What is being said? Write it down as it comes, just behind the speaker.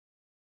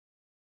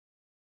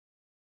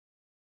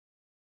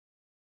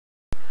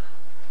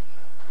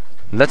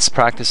Let's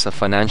practice a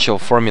financial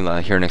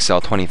formula here in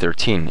Excel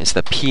 2013. It's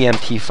the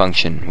PMT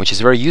function, which is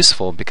very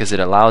useful because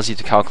it allows you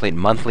to calculate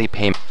monthly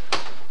payment.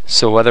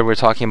 So whether we're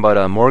talking about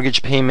a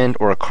mortgage payment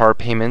or a car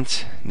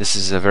payment, this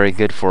is very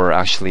good for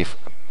actually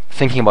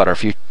thinking about our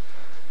future.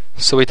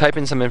 So we type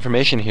in some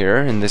information here.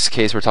 In this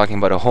case, we're talking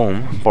about a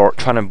home,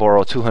 trying to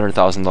borrow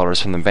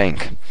 $200,000 from the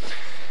bank.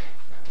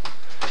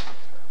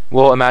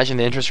 We'll imagine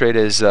the interest rate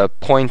is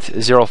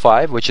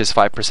 0.05, which is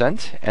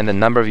 5%, and the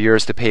number of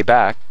years to pay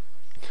back.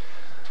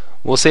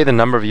 We'll say the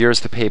number of years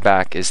to pay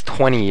back is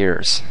 20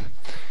 years.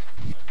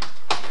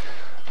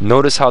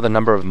 Notice how the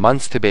number of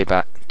months to pay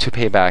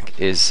back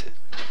is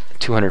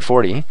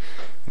 240.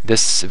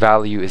 This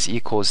value is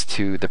equals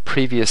to the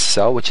previous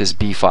cell, which is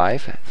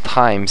B5,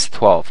 times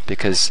 12,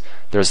 because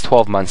there's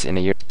 12 months in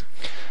a year.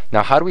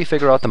 Now, how do we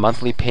figure out the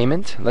monthly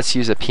payment? Let's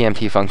use a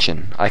PMT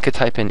function. I could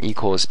type in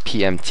equals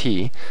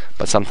PMT,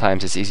 but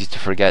sometimes it's easy to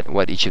forget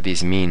what each of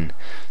these mean.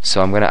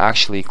 So I'm going to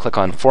actually click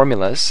on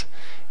formulas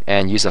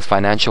and use a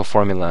financial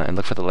formula and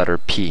look for the letter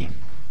P.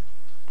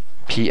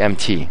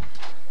 PMT.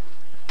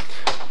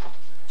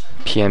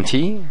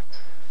 PMT.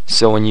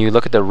 So when you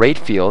look at the rate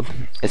field,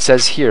 it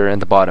says here in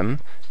the bottom,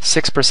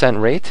 6%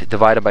 rate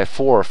divided by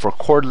 4 for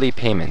quarterly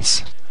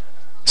payments.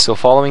 So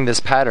following this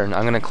pattern,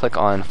 I'm going to click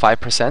on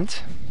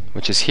 5%,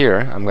 which is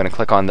here. I'm going to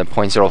click on the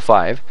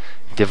 0.05,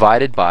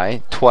 divided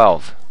by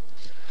 12.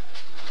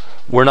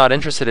 We're not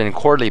interested in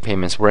quarterly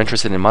payments, we're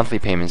interested in monthly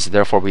payments,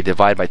 therefore we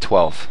divide by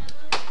 12.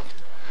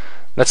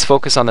 Let's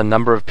focus on the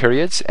number of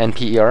periods,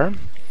 NPER.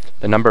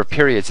 The number of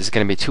periods is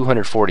going to be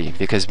 240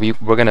 because we're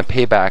going to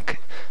pay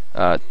back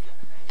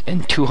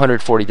in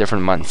 240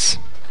 different months.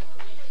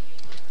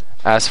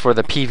 As for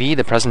the PV,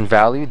 the present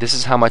value, this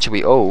is how much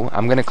we owe.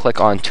 I'm going to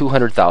click on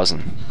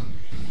 200,000.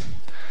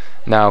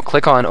 Now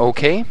click on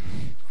OK,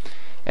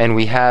 and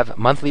we have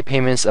monthly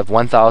payments of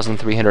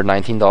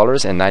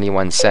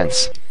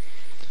 $1,319.91.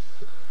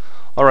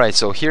 Alright,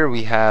 so here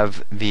we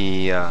have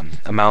the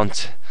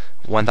amount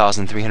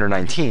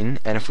 1,319,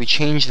 and if we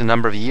change the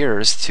number of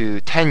years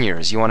to 10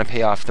 years, you want to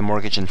pay off the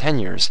mortgage in 10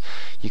 years,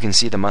 you can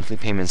see the monthly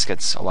payments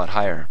gets a lot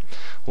higher.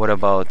 What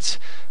about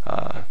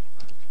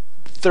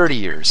 30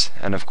 years?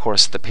 And of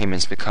course the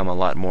payments become a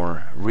lot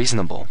more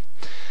reasonable.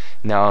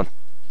 Now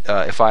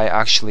if I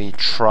actually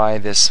try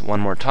this one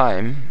more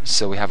time,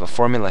 so we have a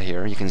formula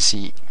here, you can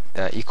see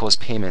equals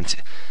payment,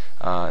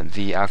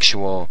 the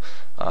actual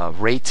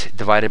rate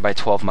divided by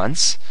 12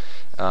 months.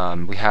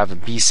 We have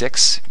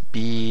B6.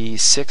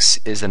 B6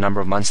 is the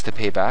number of months to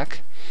pay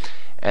back,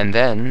 and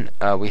then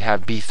we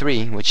have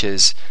B3, which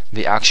is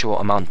the actual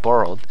amount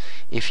borrowed.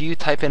 If you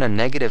type in a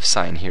negative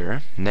sign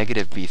here,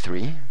 negative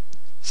B3,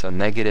 so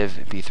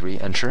negative B3,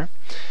 enter,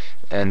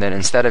 and then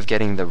instead of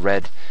getting the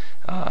red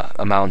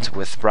amount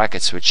with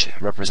brackets which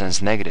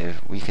represents negative,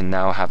 we can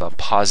now have a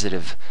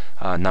positive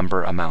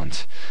number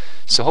amount.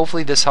 So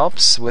hopefully this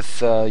helps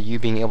with you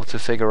being able to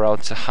figure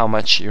out how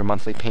much your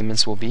monthly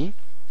payments will be,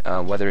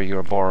 whether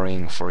you're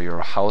borrowing for your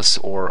house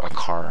or a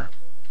car.